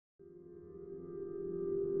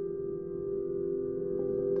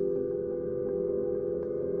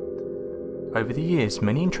Over the years,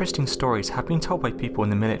 many interesting stories have been told by people in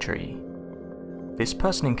the military. This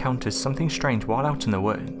person encounters something strange while out in the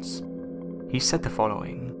woods. He said the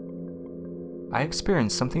following: "I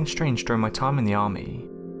experienced something strange during my time in the army.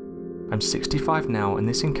 I'm 65 now and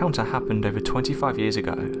this encounter happened over 25 years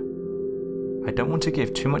ago. I don't want to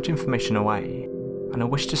give too much information away, and I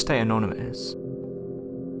wish to stay anonymous.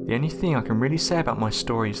 The only thing I can really say about my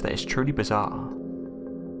story is that it's truly bizarre.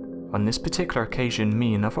 On this particular occasion,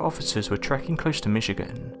 me and other officers were trekking close to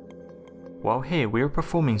Michigan. While here, we were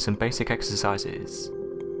performing some basic exercises.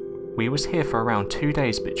 We was here for around 2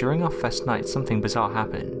 days, but during our first night something bizarre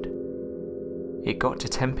happened. It got to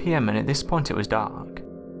 10 PM and at this point it was dark.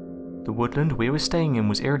 The woodland we were staying in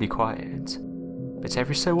was eerily quiet, but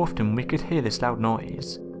every so often we could hear this loud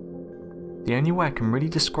noise. The only way I can really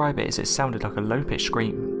describe it is it sounded like a low-pitched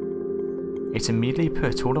scream. It immediately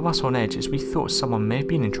put all of us on edge as we thought someone may have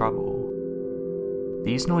been in trouble.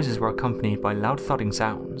 These noises were accompanied by loud thudding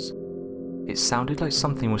sounds. It sounded like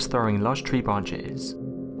something was throwing large tree branches,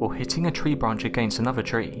 or hitting a tree branch against another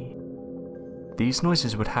tree. These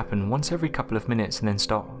noises would happen once every couple of minutes and then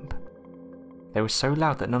stop. They were so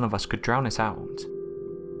loud that none of us could drown it out.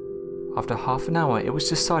 After half an hour, it was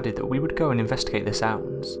decided that we would go and investigate the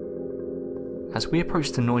sounds. As we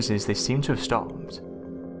approached the noises, they seemed to have stopped.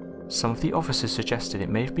 Some of the officers suggested it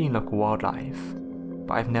may have been local wildlife,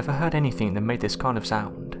 but I've never heard anything that made this kind of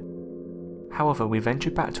sound. However, we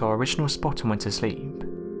ventured back to our original spot and went to sleep.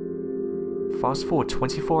 Fast forward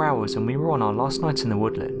 24 hours and we were on our last night in the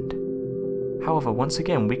woodland. However, once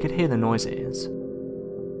again we could hear the noises.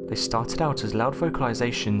 They started out as loud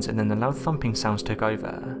vocalizations and then the loud thumping sounds took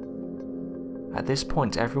over. At this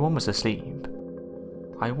point everyone was asleep.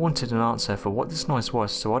 I wanted an answer for what this noise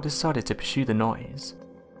was, so I decided to pursue the noise.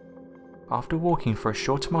 After walking for a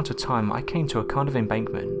short amount of time, I came to a kind of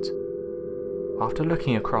embankment. After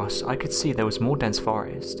looking across, I could see there was more dense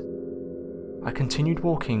forest. I continued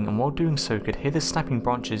walking and while doing so could hear the snapping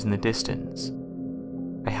branches in the distance.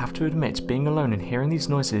 I have to admit, being alone and hearing these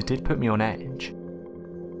noises did put me on edge.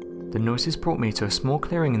 The noises brought me to a small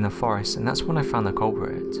clearing in the forest and that's when I found the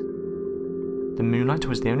culprit. The moonlight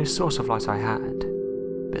was the only source of light I had,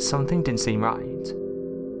 but something didn't seem right.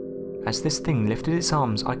 As this thing lifted its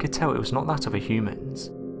arms, I could tell it was not that of a human's.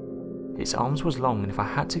 Its arms was long, and if I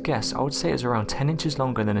had to guess, I would say it was around 10 inches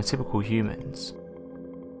longer than a typical human's.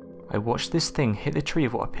 I watched this thing hit the tree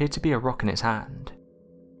of what appeared to be a rock in its hand.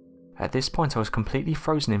 At this point I was completely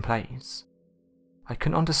frozen in place. I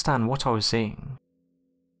couldn't understand what I was seeing.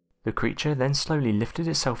 The creature then slowly lifted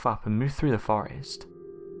itself up and moved through the forest.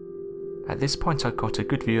 At this point I got a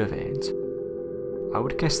good view of it. I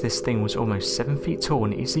would guess this thing was almost 7 feet tall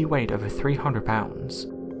and easily weighed over 300 pounds.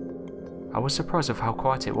 I was surprised of how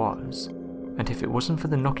quiet it was, and if it wasn't for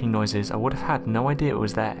the knocking noises I would have had no idea it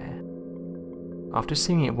was there. After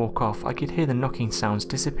seeing it walk off, I could hear the knocking sounds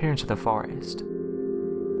disappear into the forest.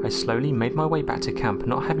 I slowly made my way back to camp,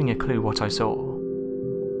 not having a clue what I saw.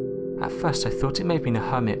 At first I thought it may have been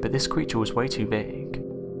a hermit, but this creature was way too big.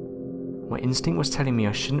 My instinct was telling me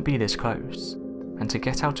I shouldn't be this close, and to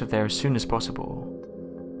get out of there as soon as possible.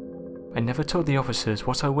 I never told the officers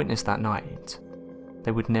what I witnessed that night.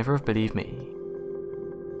 They would never have believed me.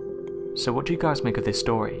 So what do you guys make of this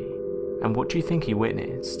story? And what do you think he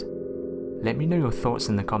witnessed? Let me know your thoughts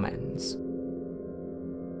in the comments.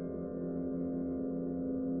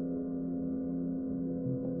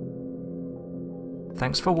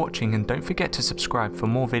 Thanks for watching and don't forget to subscribe for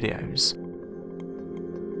more videos.